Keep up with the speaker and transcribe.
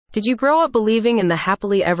Did you grow up believing in the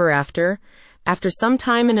happily ever after? After some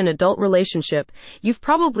time in an adult relationship, you've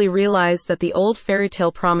probably realized that the old fairy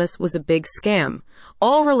tale promise was a big scam.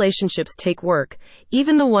 All relationships take work,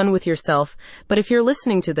 even the one with yourself, but if you're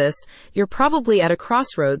listening to this, you're probably at a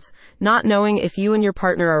crossroads, not knowing if you and your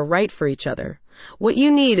partner are right for each other. What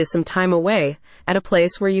you need is some time away, at a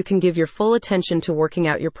place where you can give your full attention to working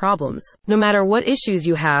out your problems. No matter what issues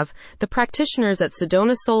you have, the practitioners at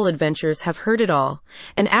Sedona Soul Adventures have heard it all,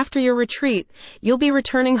 and after your retreat, you'll be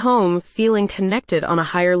returning home feeling connected on a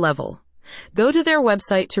higher level. Go to their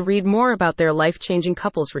website to read more about their life-changing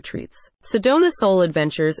couples retreats. Sedona Soul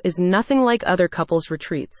Adventures is nothing like other couples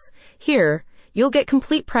retreats. Here, you'll get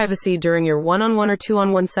complete privacy during your one-on-one or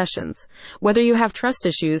two-on-one sessions. Whether you have trust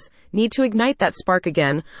issues, need to ignite that spark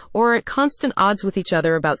again, or are at constant odds with each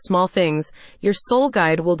other about small things, your soul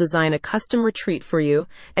guide will design a custom retreat for you,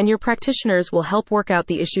 and your practitioners will help work out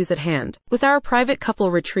the issues at hand. With our private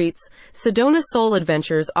couple retreats, Sedona Soul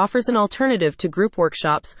Adventures offers an alternative to group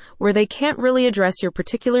workshops where they can't really address your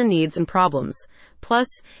particular needs and problems. Plus,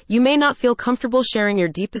 you may not feel comfortable sharing your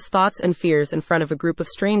deepest thoughts and fears in front of a group of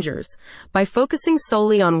strangers. By focusing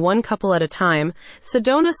solely on one couple at a time,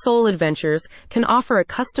 Sedona Soul Adventures can offer a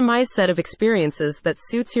customized set of experiences that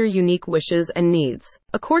suits your unique wishes and needs.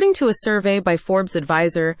 According to a survey by Forbes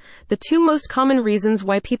Advisor, the two most common reasons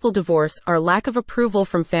why people divorce are lack of approval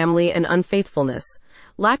from family and unfaithfulness.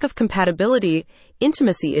 Lack of compatibility,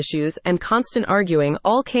 intimacy issues, and constant arguing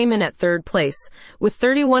all came in at third place, with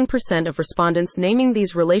 31% of respondents naming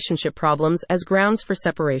these relationship problems as grounds for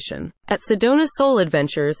separation. At Sedona Soul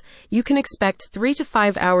Adventures, you can expect 3 to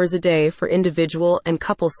 5 hours a day for individual and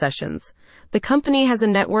couple sessions. The company has a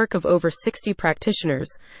network of over 60 practitioners,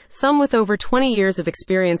 some with over 20 years of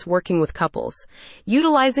experience working with couples.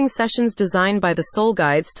 Utilizing sessions designed by the Soul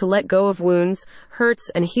Guides to let go of wounds, hurts,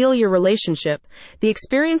 and heal your relationship, the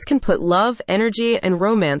experience can put love, energy, and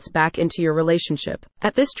romance back into your relationship.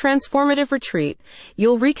 At this transformative retreat,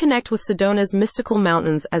 you'll reconnect with Sedona's mystical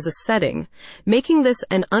mountains as a setting, making this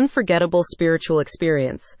an unforgettable spiritual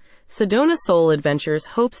experience. Sedona Soul Adventures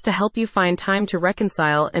hopes to help you find time to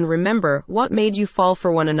reconcile and remember what made you fall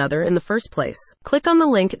for one another in the first place. Click on the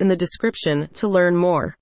link in the description to learn more.